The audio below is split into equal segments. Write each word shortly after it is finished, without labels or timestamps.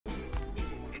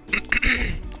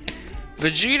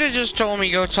Vegeta just told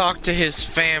me go talk to his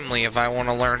family if I want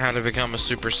to learn how to become a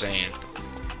Super Saiyan.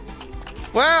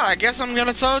 Well, I guess I'm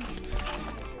gonna tell...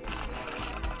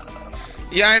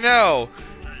 Yeah, I know.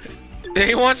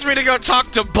 He wants me to go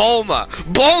talk to Bulma.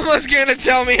 Bulma's gonna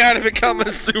tell me how to become a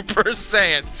Super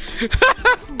Saiyan.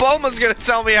 Bulma's gonna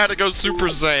tell me how to go Super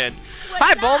Saiyan.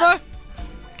 Hi, Bulma!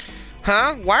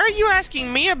 Huh? Why are you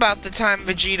asking me about the time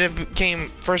Vegeta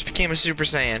first became a Super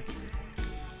Saiyan?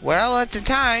 Well, at the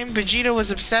time, Vegeta was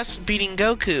obsessed with beating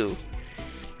Goku.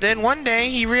 Then one day,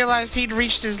 he realized he'd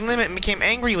reached his limit and became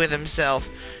angry with himself.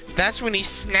 That's when he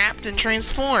snapped and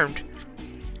transformed.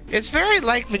 It's very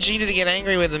like Vegeta to get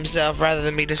angry with himself rather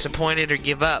than be disappointed or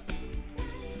give up.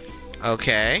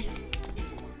 Okay.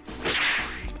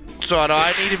 So do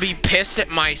I need to be pissed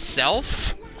at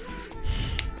myself?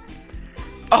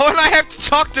 Oh, and I have to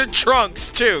talk to Trunks,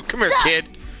 too. Come here, kid.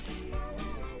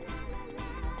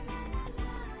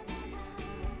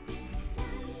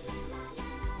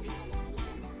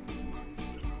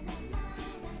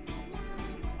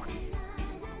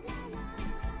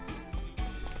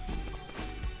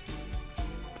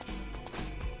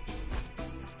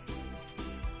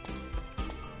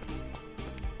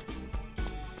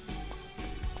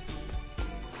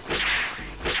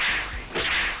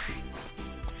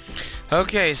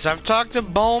 Okay, so I've talked to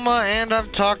Bulma and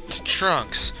I've talked to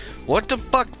Trunks. What the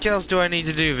fuck else do I need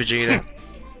to do, Vegeta?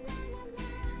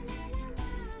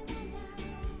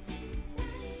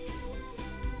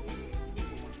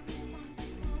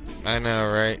 I know,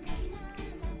 right?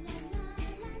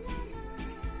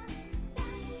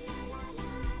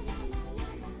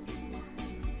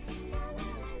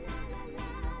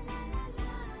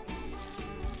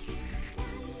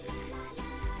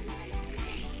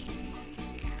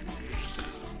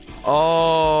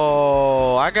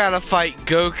 Oh, I gotta fight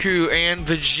Goku and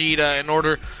Vegeta in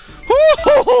order.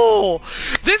 Woo!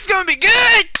 This is gonna be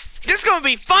good! This is gonna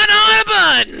be fun on a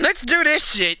bun! Let's do this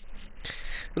shit.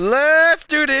 Let's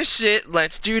do this shit.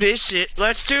 Let's do this shit.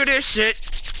 Let's do this shit.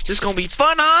 This is gonna be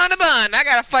fun on a bun. I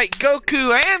gotta fight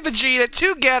Goku and Vegeta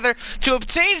together to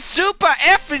obtain Super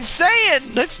Effing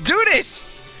Saiyan. Let's do this.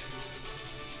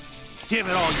 Give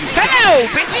it all you Hello,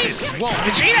 bitches!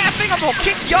 Vegeta, I think I'm gonna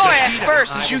kick your ass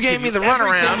first since you gave me the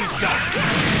runaround.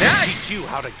 Yeah. Teach you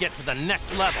how to get to the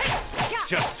next level.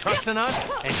 Just trust in us,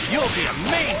 and you'll be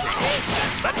amazing.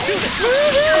 Let's do this.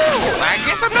 I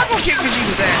guess I'm not gonna kick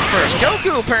Vegeta's ass first.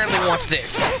 Goku apparently wants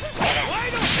this.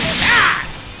 Ah!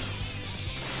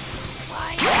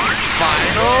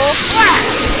 Final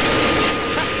blast!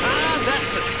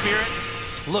 That's the spirit.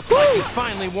 Looks like you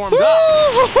finally warmed up.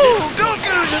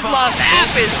 Goku just lost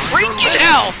half his freaking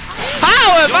health.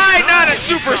 How am I not a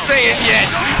Super Saiyan yet?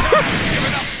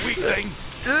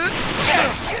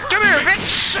 Come here,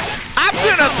 bitch. I'm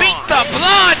gonna beat the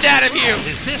blood out of you.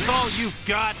 Is this all you've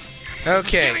got?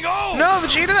 Okay. No,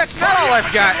 Vegeta, that's not all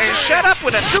I've got. And shut up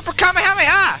with a Super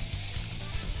Kamehameha.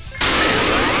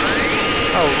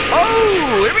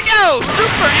 Oh, here we go.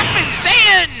 Super Effing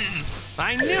Saiyan.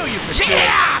 I knew you could do it.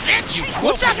 Yeah, bitch!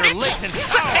 What's up, bitch? What's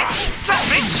up, bitch? What's up,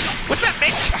 bitch? What's up,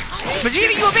 bitch?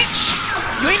 Vegeta, you a bitch?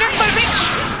 You ain't nothing but a bitch.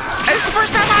 And it's the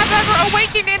first time I've ever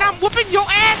awakened and I'm whooping your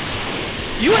ass.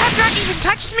 You have not even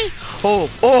touched me. Oh.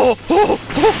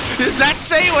 Does that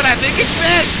say what I think it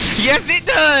says? Yes, it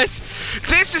does.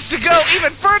 This is to go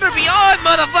even further beyond,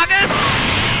 motherfuckers.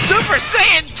 Super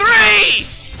Saiyan 3!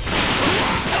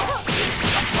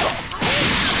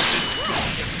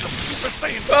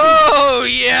 Oh,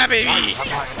 yeah, baby!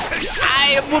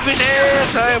 I am whooping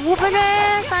ass! I am whooping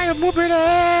ass! I am whooping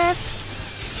ass!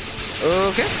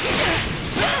 Okay.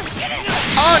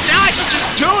 Oh, now I can just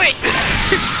do it!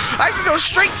 I can go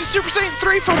straight to Super Saiyan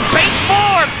 3 from base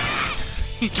form!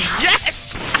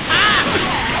 Yes!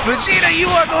 Vegeta, you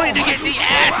are going to get the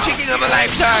ass kicking of a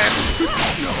lifetime!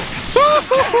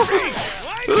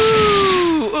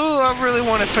 Ooh, I really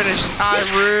want to finish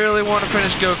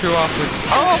Goku off with...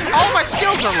 Oh, all my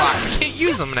skills are locked. I can't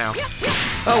use them now.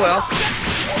 Oh well.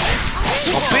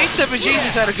 I'll beat the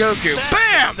bejesus out of Goku.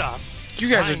 Bam! You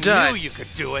guys are done. I knew you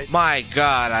could do it. My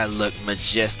God, I look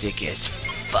majestic as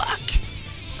fuck.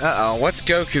 Uh-oh, what's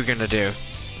Goku gonna do?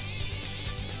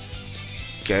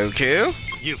 Goku?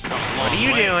 You've come a long What are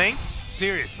you way. doing?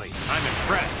 Seriously, I'm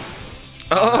impressed.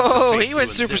 Oh, he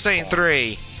went Super Saiyan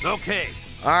 3. Okay.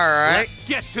 Alright. Let's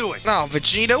get to it. No,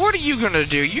 Vegeta, what are you gonna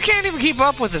do? You can't even keep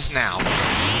up with us now.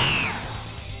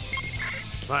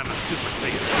 I'm a Super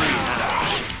Saiyan 3 now.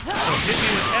 So hit me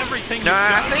with everything No, you've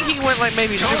I got. think he went like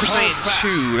maybe Super Saiyan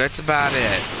 2. That's about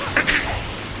it.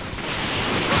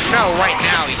 No, right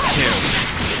now he's 2.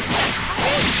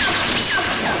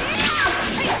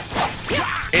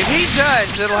 If he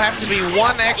does, it'll have to be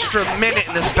 1 extra minute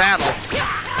in this battle.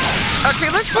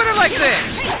 Okay, let's put it like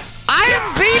this. I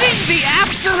am beating the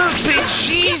absolute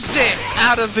bejesus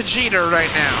out of Vegeta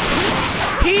right now.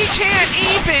 He can't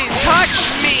even touch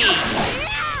me.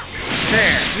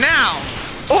 There, now.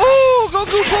 Ooh,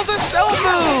 Goku pulled a cell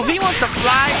move. He wants to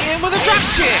fly in with a drop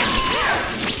kick.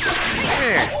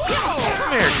 Here.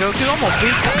 Come here, Goku. I'm gonna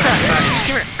beat the crap out of you.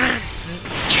 Come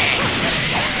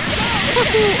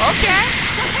here. Okay.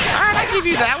 Alright, I give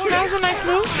you that one. That was a nice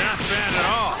move. Not bad at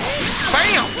all.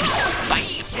 Bam!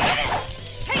 Bam!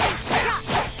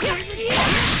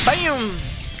 Bam!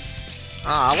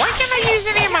 Why can't I use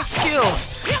any of my skills?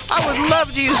 I would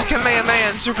love to use Kamehameha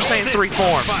in Super Saiyan 3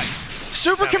 form.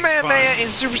 Super Kamehameha in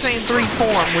Super Saiyan 3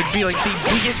 form would be like the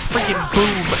biggest freaking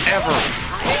boom ever.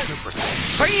 Super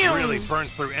Saiyan really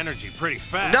burns through energy pretty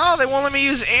fast. No, they won't let me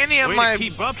use any of my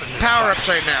power-ups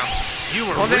right now.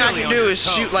 One thing I can do is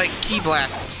shoot like ki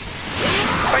blasts.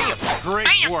 Bam!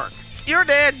 Great work. You're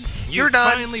dead. You're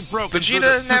done. Vegeta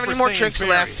doesn't have any more tricks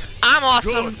left. I'm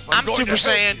awesome. I'm Super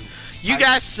Saiyan. You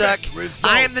guys suck.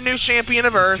 I am the new champion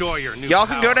of Earth. Y'all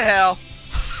can go to hell.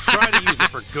 Try to use it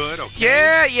for good,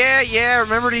 okay? Yeah.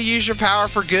 Remember to use your power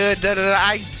for good.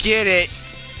 I get it.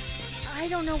 I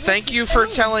don't know. Thank you for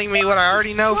telling me what I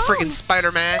already know, friggin'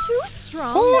 Spider-Man. Too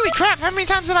strong. Holy crap! How many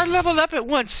times did I level up at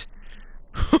once?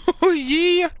 Oh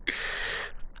yeah.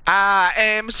 I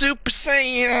am a Super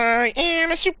Saiyan, I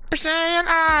am a Super Saiyan,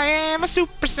 I am a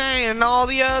Super Saiyan. All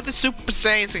the other Super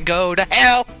Saiyans can go to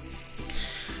hell.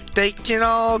 They can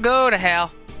all go to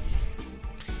hell.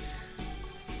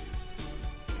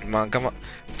 Come on.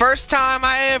 First time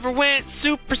I ever went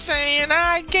Super Saiyan,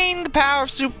 I gained the power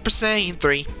of Super Saiyan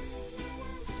 3.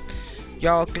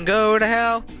 Y'all can go to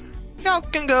hell. Y'all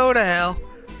can go to hell.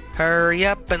 Hurry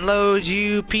up and load,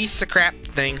 you piece of crap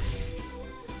thing.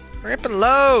 Hurry up and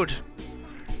load!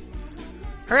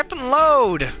 Hurry up and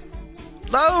load!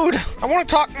 Load! I want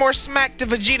to talk more smack to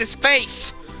Vegeta's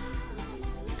face!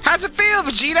 How's it feel,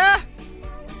 Vegeta?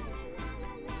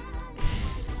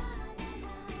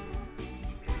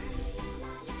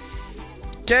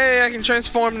 Okay, I can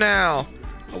transform now.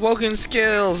 Awoken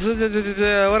skills,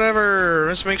 whatever.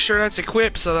 Let's make sure that's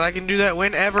equipped so that I can do that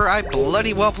whenever I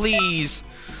bloody well please.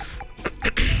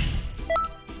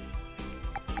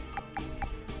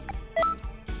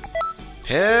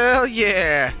 Hell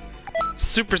yeah!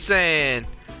 Super Saiyan!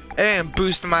 And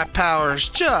boost my powers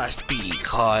just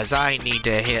because I need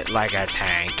to hit like a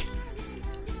tank.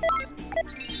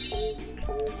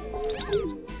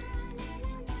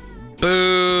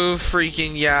 Boo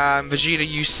freaking yeah, Vegeta,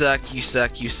 you suck, you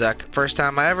suck, you suck. First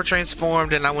time I ever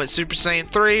transformed and I went Super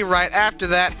Saiyan 3 right after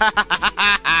that.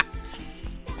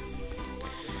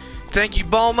 Thank you,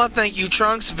 Bulma, thank you,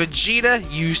 Trunks, Vegeta,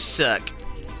 you suck.